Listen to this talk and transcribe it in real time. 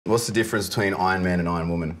What's the difference between Iron Man and Iron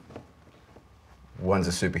Woman? One's a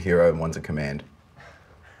superhero and one's a command.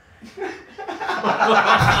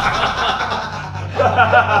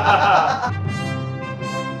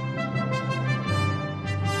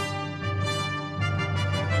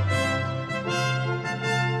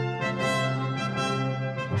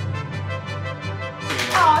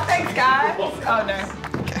 Oh, thanks, guys. Oh, no.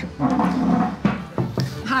 Okay.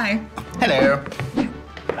 Hi. Hello.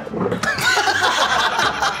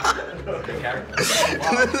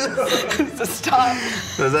 It's a start.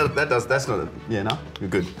 That's not, yeah, no? You're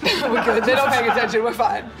good. We're good. They're not paying attention. We're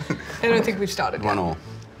fine. I don't think we've started yet. 1-1.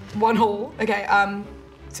 1-1. Okay,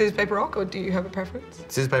 scissors, paper, rock, or do you have a preference?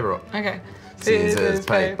 Scissors, paper, rock. Okay. Scissors,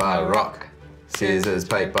 paper, rock. Scissors,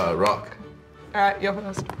 paper, rock. All right, you're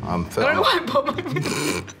first. I'm I don't know why I put my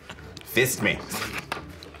Fist me.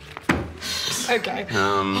 Okay.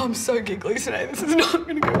 Oh, I'm so giggly today. This is not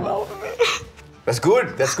going to go well for me. That's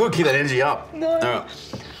good. That's good. Keep that energy up. No. All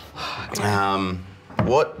right.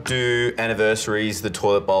 What do anniversaries, the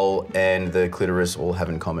toilet bowl, and the clitoris all have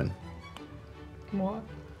in common? What?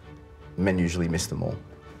 Men usually miss them all.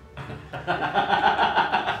 You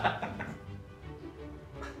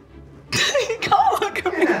can't look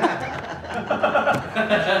at me.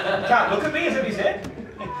 Can't look at me, is that what you said?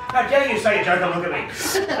 How dare you say a joke and look at me?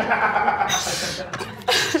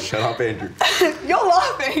 Shut up, Andrew. You're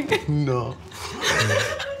laughing. No.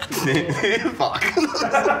 Fuck.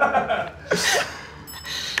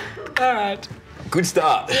 All right. Good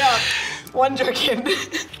start. Yeah. One joke in.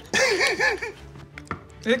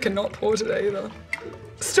 I cannot pour today either.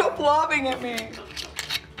 Stop laughing at me.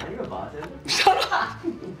 Are you a bartender? Shut up.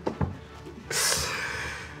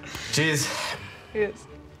 Cheers. Yes.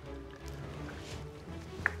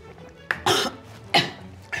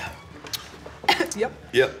 Yep.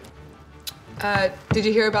 Yep. Did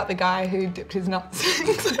you hear about the guy who dipped his nuts?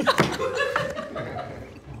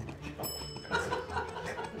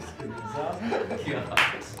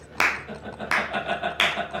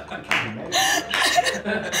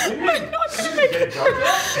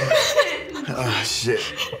 Oh, shit.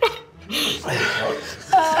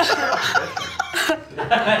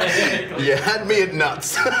 You had me at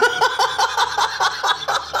nuts.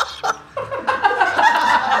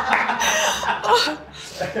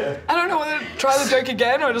 I don't know whether to try the joke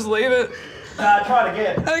again or just leave it. Try it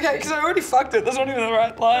again. Okay, because I already fucked it. That's not even the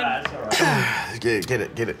right line. That's all right. Get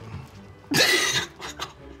it.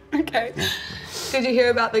 Okay. Did you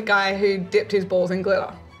hear about the guy who dipped his balls in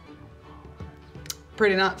glitter?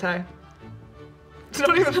 Pretty nuts, hey? It's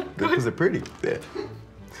not even that good. Because they're pretty. Yeah.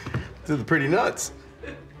 They're the pretty nuts.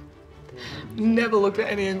 Never looked at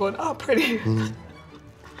any and gone, oh, pretty.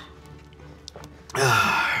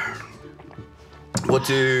 What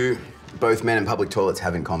do both men and public toilets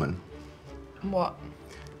have in common? What?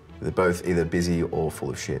 They're both either busy or full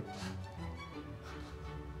of shit.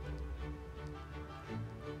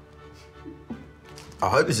 I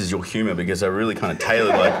hope this is your humour because I really kind of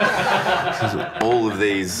tailored like all of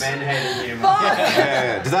these. Men hating humour.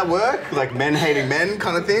 Yeah. Does that work? Like men hating men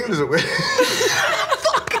kind of thing? Does it work?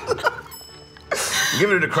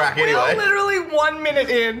 Give it a crack We're anyway. literally 1 minute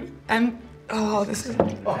in and, oh, this is,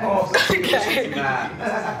 okay.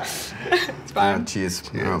 It's fine. Cheers.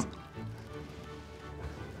 Cheers.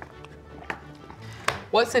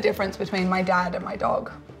 What's the difference between my dad and my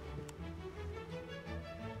dog?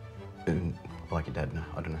 Like your dad? No,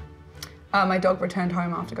 I don't know. My dog returned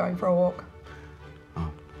home after going for a walk. Oh.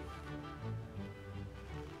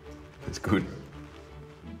 That's good.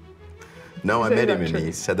 No, I Is met that him and true?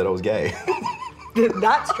 he said that I was gay.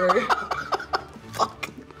 That's true. Fuck.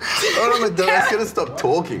 I was gonna stop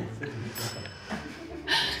talking.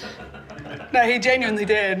 No, he genuinely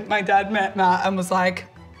did. My dad met Matt and was like,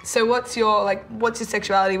 so what's your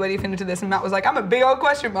sexuality? Where do you fit into this? And Matt was like, I'm a big old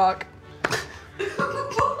question mark.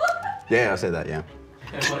 Yeah, I said that, yeah.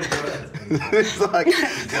 What did you do? It's like... These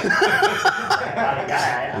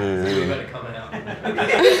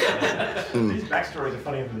backstories are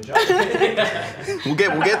funnier than the joke.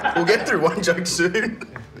 We'll get through one joke soon.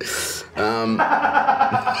 I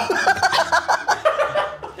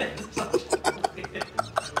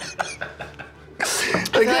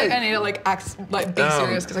feel like I need to be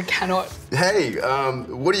serious because I cannot. Hey,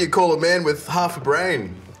 what do you call a man with half a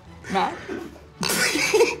brain? Matt?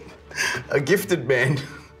 A gifted man.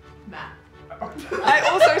 Matt. I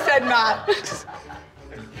also said Matt.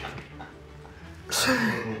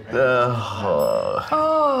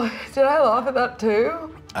 Oh, did I laugh at that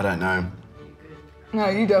too? I don't know. No,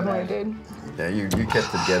 you definitely did. Yeah, you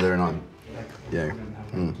kept it together and I'm... Yeah.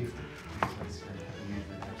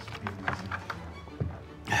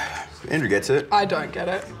 Andrew gets it. I don't get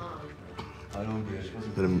it.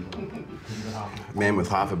 That a man with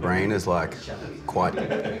half a brain is like quite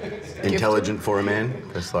intelligent for a man.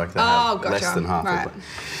 Because like they have gotcha. less than half Right. a brain.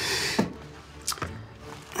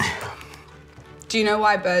 Do you know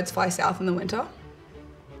why birds fly south in the winter?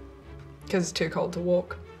 Because it's too cold to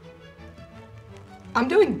walk. I'm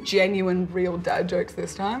doing genuine, real dad jokes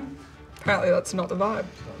this time. Apparently that's not the vibe.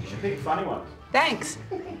 You should pick funny ones. Thanks.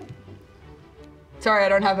 Sorry, I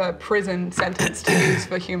don't have a prison sentence to use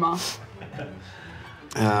for humour.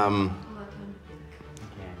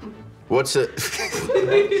 What's it?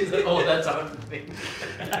 Oh, that's our thing.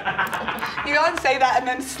 You can't say that and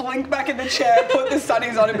then slink back in the chair, put the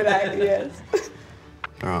sunnies on and be like, yes.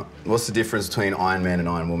 All right. What's the difference between Iron Man and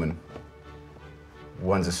Iron Woman?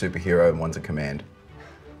 One's a superhero and one's a command.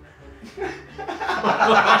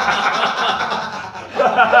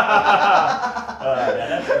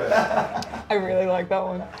 I really like that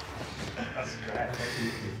one. That's great.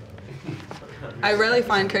 I rarely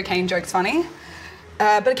find cocaine jokes funny,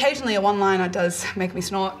 but occasionally a one-liner does make me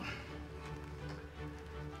snort.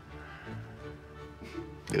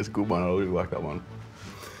 That's a good one. I really like that one.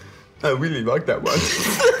 I really like that one.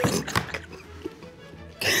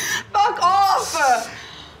 Fuck off!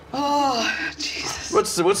 Oh, Jesus.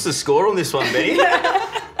 What's the score on this one, Betty?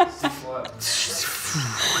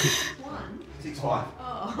 6-5.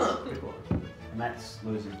 Oh. And that's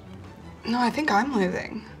losing. No, I think I'm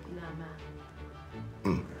losing. No,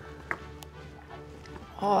 Matt.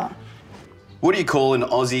 Oh, What do you call an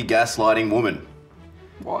Aussie gaslighting woman?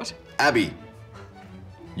 what? Abby.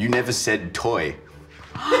 You never said toy.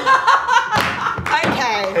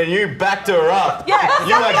 Okay. And you backed her up. Yeah,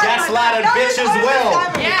 You a gaslighted bitch as well.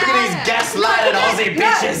 Yeah. Look at these gaslighted Aussie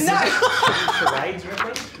bitches. No, Charades,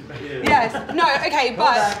 reckon? yes. No, okay,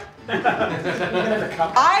 but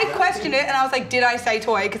I questioned it and I was like, did I say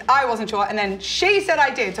toy? Because I wasn't sure. And then she said I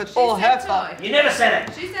did, so it's all her fault. You never said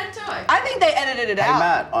it. She said toy. I think they edited it Hey out.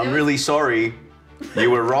 Matt, I'm really sorry.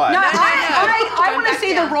 You were right. No, I Don't want to back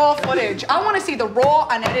see down. the raw footage. I want to see the raw,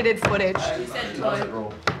 unedited footage. She said Does it toy.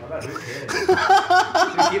 raw? Who cares? Who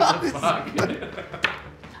gives a fuck?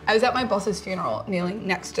 I was at my boss's funeral, kneeling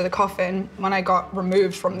next to the coffin when I got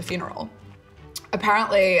removed from the funeral.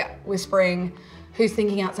 Apparently, whispering, "Who's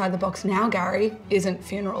thinking outside the box now, Gary?" isn't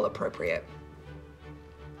funeral appropriate.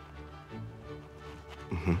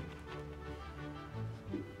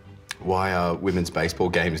 Why are women's baseball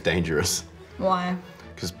games dangerous? Why?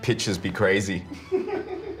 Because pitchers be crazy.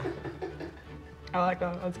 I like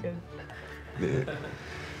that. That's good.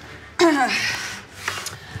 Yeah.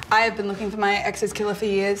 I have been looking for my ex's killer for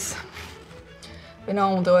years, but no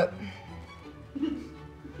one will do it.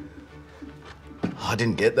 I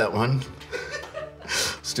didn't get that one.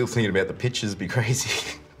 Still thinking about the pitchers be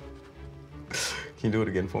crazy. Can you do it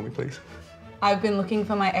again for me, please? I've been looking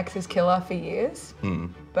for my ex's killer for years,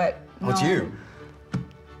 but no What's one- you?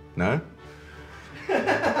 No?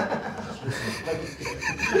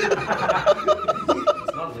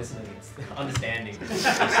 It's not listening, it's understanding.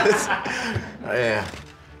 Yeah.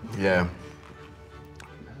 Yeah.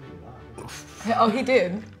 Oh, he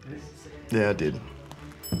did. Yeah, I did.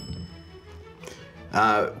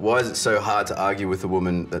 Why is it so hard to argue with a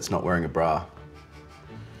woman that's not wearing a bra?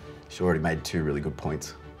 She already made two really good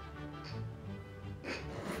points.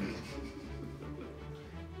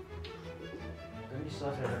 Don't you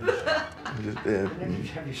start to have your shot? Yeah. Don't you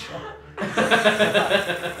have your shot?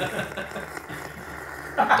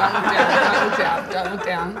 Don't look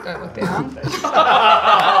down. Don't look down. Don't look down. Don't look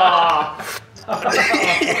down.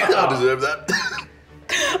 I deserve that.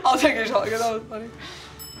 I'll take a shot because that was funny.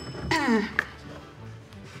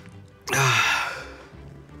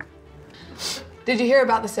 Did you hear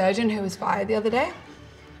about the surgeon who was fired the other day?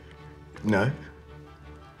 No?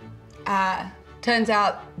 Turns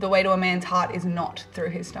out the way to a man's heart is not through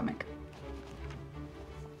his stomach.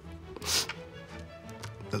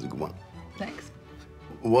 That's a good one. Thanks.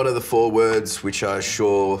 What are the 4 words which are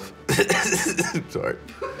sure... Sorry.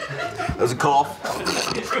 That was a cough.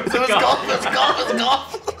 It was a cough. It was a cough. It was a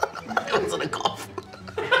cough. It wasn't a cough.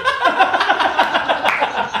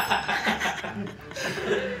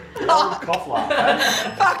 Cough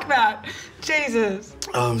laugh. Fuck, Matt. Jesus.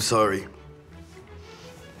 Oh, I'm sorry.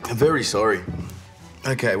 I'm very sorry.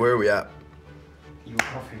 Okay, where are we at? You were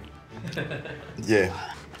coughing. Yeah.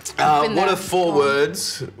 been What there. are 4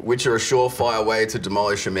 words which are a surefire way to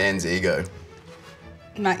demolish a man's ego?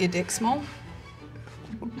 Matt, your dick's small?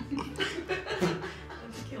 That's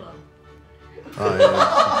a killer. Oh,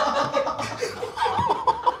 yeah.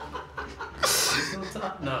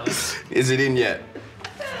 No. Is it in yet?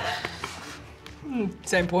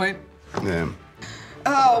 Same point. Yeah.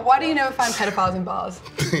 Oh, why do you never find pedophiles in bars?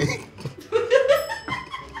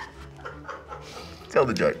 Tell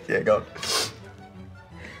the joke. Yeah, go on.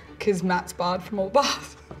 Because Matt's barred from all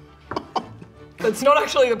bars. That's not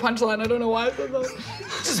actually the punchline. I don't know why I said that.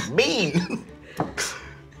 Just mean.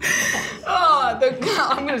 Oh,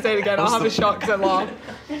 I'm going to say it again. I'll have a shot because I laughed.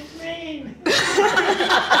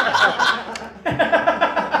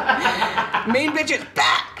 Mean bitch is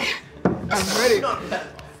back. I'm ready.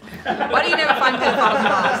 Why do you never find pedophiles in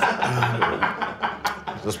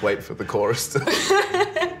bars? Just wait for the chorus to...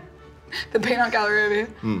 The peanut gallery over here.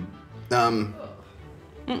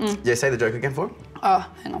 Yeah, say the joke again for him. Oh,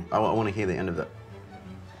 hang on. I want to hear the end of that.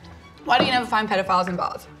 Why do you never find pedophiles in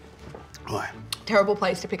bars? Why? Terrible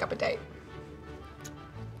place to pick up a date.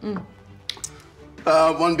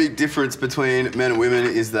 One big difference between men and women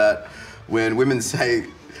is that when women say,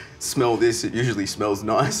 smell this, it usually smells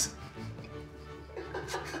nice.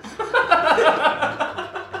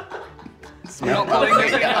 Smell my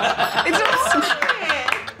finger. It's not.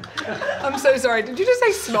 I'm so sorry. Did you just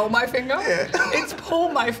say smell my finger? Yeah. It's pull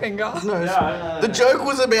my finger. The joke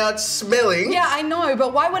was about smelling. Yeah, I know,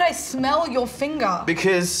 but why would I smell your finger?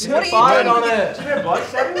 Because What are you Fire doing? on it. Do you have blood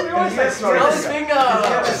stabbing? We always say Smell sorry. his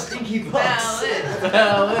finger. Stinky butts.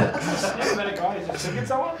 Smell it. Never met a guy who's just looking at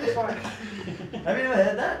someone. It's like, Have you ever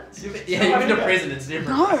heard that? Yeah, you've been to prison. It's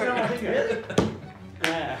different. No. really?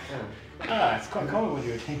 Yeah. Ah, it's quite common with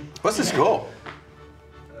your team. What's the score?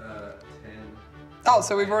 10. Oh,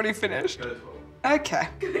 so we've already finished. Go to 12. Okay.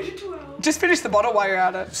 Go to 12. Just finish the bottle while you're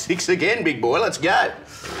at it. 6 again, big boy. Let's go.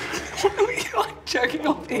 You're like jerking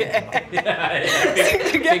off the air. Yeah.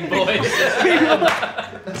 Big boy.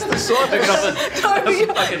 It's the sort of... No,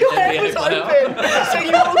 your head was open, so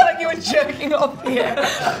you looked like you were jerking off the air.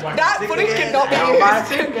 That footage cannot be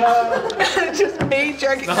used. Just me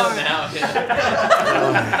jerking Oh, off. now.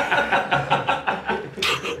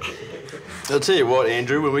 I'll tell you what,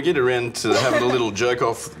 Andrew, when we get around to having a little jerk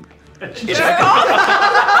off...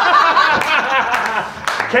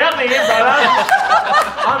 Count me in, brother.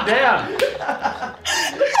 I'm down.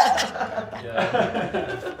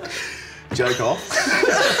 Joke off.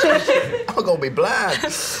 I'm gonna be blind.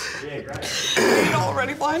 Yeah, great. You're not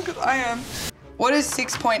already blind because I am. What is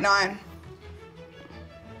 6.9?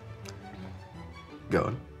 Go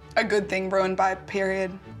on. A good thing ruined by a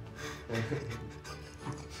period.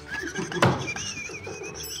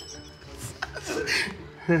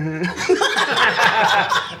 Damn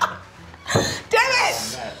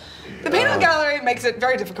it! The peanut gallery makes it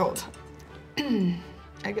very difficult.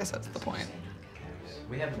 I guess that's the point.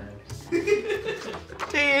 We have names.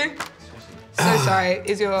 Do you? So sorry.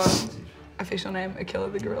 Is your official name Akilla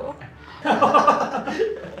the Gorilla?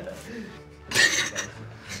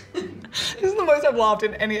 This is the most I've laughed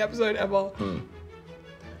in any episode ever.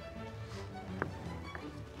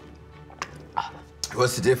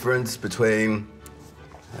 What's the difference between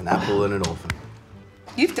an apple and an orphan?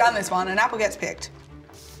 You've done this one. An apple gets picked.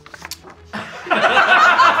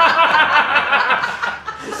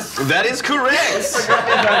 That is correct.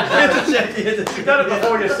 You've done it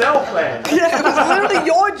before yourself, man. Yeah, it was literally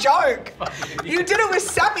your joke. You did it with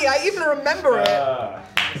Sammy. I even remember it.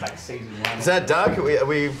 It's like season 1. Is that dark? Are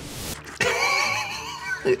we...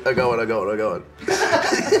 I go on.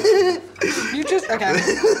 You just okay.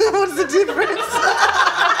 What's the difference?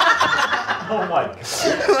 Oh my god.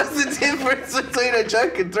 What's the difference between a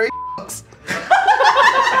joke and 3 bucks?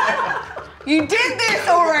 You did this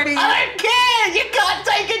already. I don't care. You can't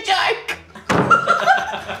take a joke.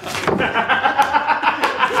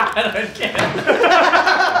 I don't care.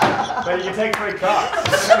 But you can take 3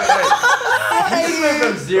 cards.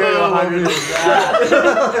 From 0 to 100 is that.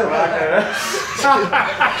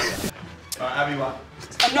 Alright, Abby, what?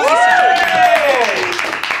 I'm not used to choking.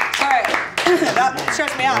 Sorry, that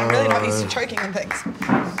stressed me out. I'm really not used to choking and things.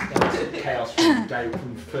 Chaos from day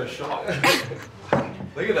from the first shot.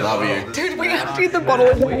 Look at that. Love bottle. you. Dude, we have to eat the bottle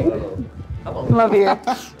of Love you.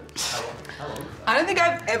 I don't think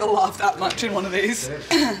I've ever laughed that much in one of these.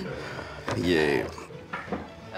 Yeah.